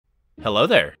Hello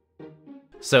there!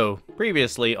 So,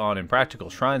 previously on Impractical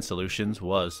Shrine Solutions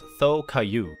was Tho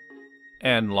Kayu.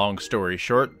 And long story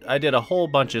short, I did a whole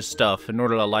bunch of stuff in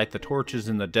order to light the torches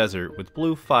in the desert with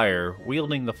blue fire,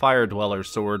 wielding the Fire Dweller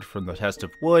sword from the Test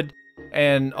of Wood,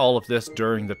 and all of this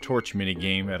during the torch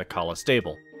minigame at Akala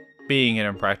Stable. Being an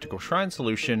Impractical Shrine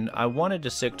Solution, I wanted to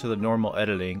stick to the normal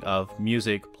editing of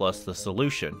music plus the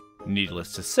solution.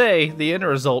 Needless to say, the end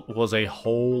result was a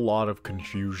whole lot of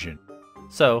confusion.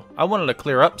 So, I wanted to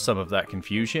clear up some of that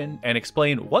confusion and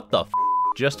explain what the f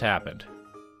just happened.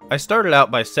 I started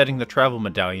out by setting the travel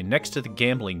medallion next to the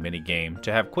gambling minigame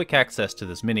to have quick access to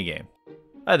this minigame.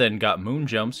 I then got moon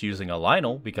jumps using a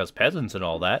Lionel because peasants and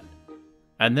all that,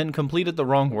 and then completed the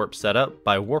wrong warp setup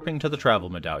by warping to the travel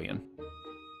medallion.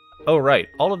 Oh right,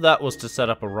 all of that was to set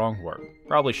up a wrong warp.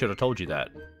 Probably should have told you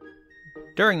that.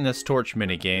 During this torch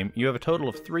minigame, you have a total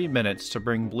of 3 minutes to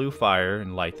bring blue fire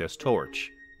and light this torch,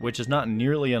 which is not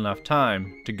nearly enough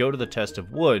time to go to the Test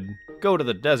of Wood, go to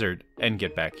the desert, and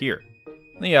get back here.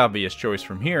 The obvious choice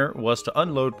from here was to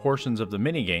unload portions of the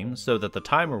minigame so that the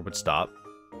timer would stop,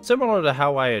 similar to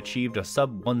how I achieved a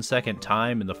sub 1 second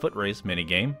time in the foot race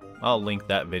minigame. I'll link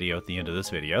that video at the end of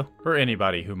this video, for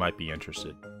anybody who might be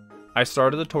interested. I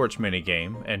started the torch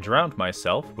minigame and drowned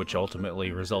myself, which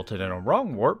ultimately resulted in a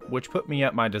wrong warp, which put me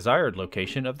at my desired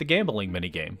location of the gambling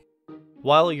minigame.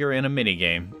 While you're in a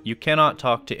minigame, you cannot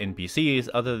talk to NPCs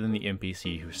other than the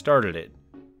NPC who started it.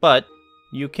 But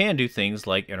you can do things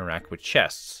like interact with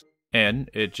chests.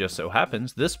 And it just so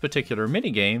happens this particular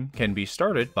minigame can be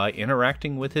started by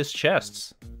interacting with his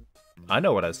chests. I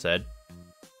know what I said.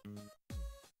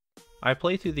 I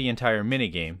play through the entire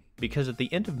minigame because at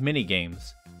the end of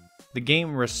minigames, the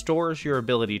game restores your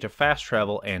ability to fast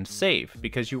travel and save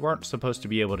because you aren't supposed to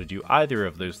be able to do either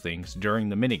of those things during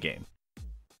the minigame.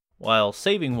 While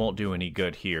saving won't do any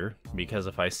good here, because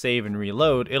if I save and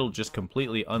reload, it'll just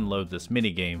completely unload this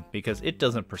minigame because it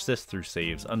doesn't persist through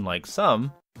saves unlike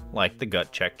some, like the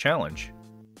Gut Check Challenge.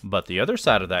 But the other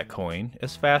side of that coin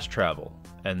is fast travel,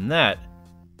 and that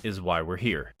is why we're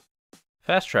here.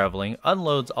 Fast traveling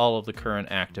unloads all of the current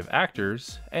active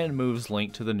actors and moves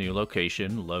Link to the new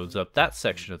location, loads up that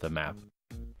section of the map.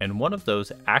 And one of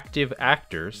those active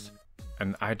actors,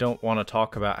 and I don't want to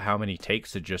talk about how many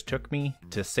takes it just took me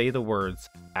to say the words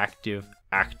active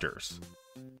actors.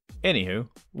 Anywho,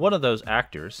 one of those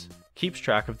actors keeps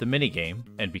track of the minigame,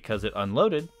 and because it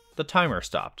unloaded, the timer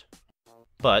stopped.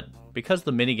 But because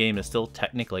the minigame is still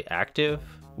technically active,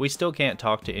 we still can't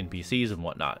talk to NPCs and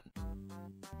whatnot.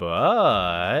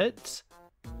 But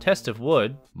Test of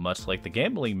Wood, much like the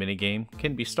gambling minigame,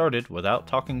 can be started without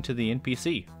talking to the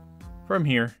NPC. From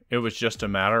here, it was just a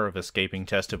matter of escaping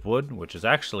Test of Wood, which is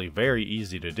actually very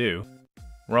easy to do,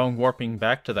 wrong warping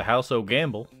back to the House O'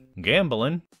 Gamble,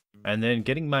 gambling, and then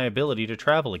getting my ability to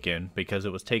travel again because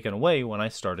it was taken away when I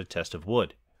started Test of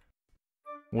Wood.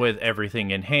 With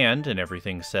everything in hand and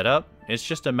everything set up, it's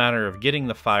just a matter of getting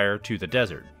the fire to the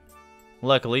desert.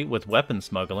 Luckily, with weapon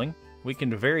smuggling, we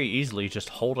can very easily just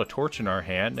hold a torch in our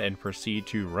hand and proceed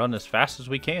to run as fast as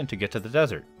we can to get to the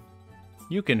desert.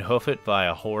 You can hoof it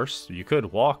via horse, you could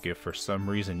walk if for some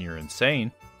reason you're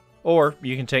insane, or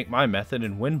you can take my method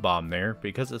and wind bomb there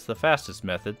because it's the fastest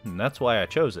method and that's why I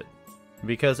chose it.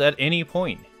 Because at any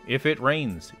point, if it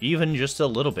rains, even just a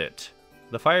little bit,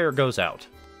 the fire goes out.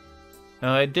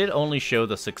 Now I did only show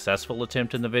the successful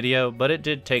attempt in the video, but it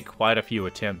did take quite a few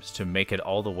attempts to make it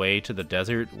all the way to the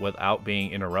desert without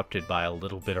being interrupted by a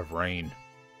little bit of rain.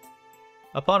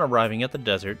 Upon arriving at the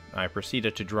desert, I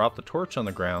proceeded to drop the torch on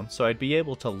the ground so I'd be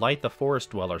able to light the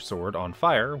Forest Dweller sword on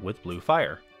fire with blue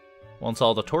fire. Once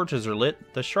all the torches are lit,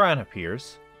 the shrine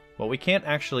appears, but we can't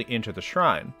actually enter the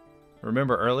shrine.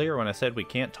 Remember earlier when I said we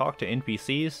can't talk to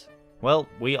NPCs? Well,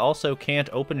 we also can't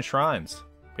open shrines,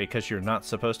 because you're not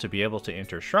supposed to be able to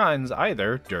enter shrines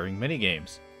either during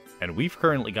minigames, and we've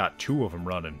currently got 2 of them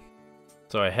running.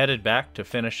 So I headed back to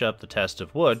finish up the Test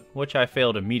of Wood, which I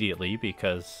failed immediately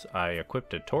because I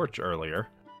equipped a torch earlier,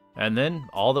 and then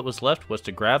all that was left was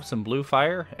to grab some blue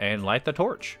fire and light the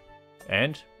torch.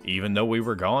 And even though we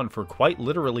were gone for quite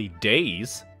literally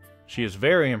days, she is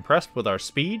very impressed with our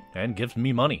speed and gives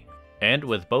me money. And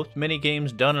with both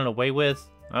minigames done and away with,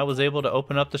 I was able to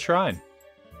open up the shrine.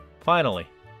 Finally.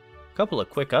 Couple of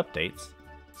quick updates.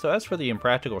 So as for the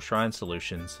Impractical Shrine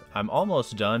Solutions, I'm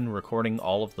almost done recording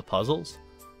all of the puzzles,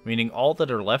 meaning all that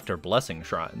are left are blessing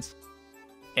shrines.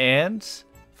 And,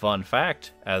 fun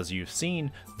fact, as you've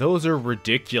seen, those are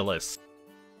ridiculous.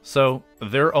 So,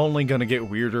 they're only gonna get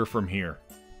weirder from here.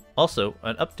 Also,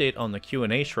 an update on the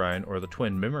Q&A shrine or the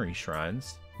Twin Memory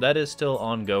shrines, that is still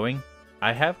ongoing.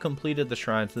 I have completed the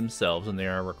shrines themselves and they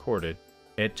are recorded.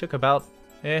 It took about,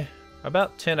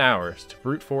 About 10 hours to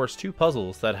brute force 2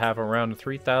 puzzles that have around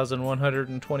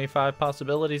 3,125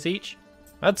 possibilities each?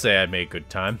 I'd say I made good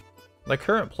time. The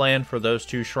current plan for those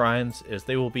 2 shrines is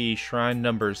they will be shrine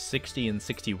numbers 60 and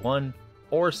 61,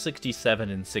 or 67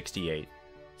 and 68.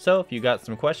 So if you got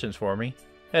some questions for me,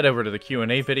 head over to the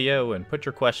Q&A video and put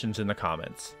your questions in the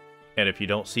comments. And if you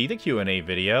don't see the Q&A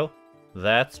video,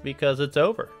 that's because it's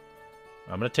over.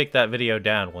 I'm going to take that video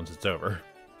down once it's over.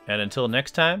 And until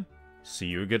next time, see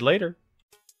you good later.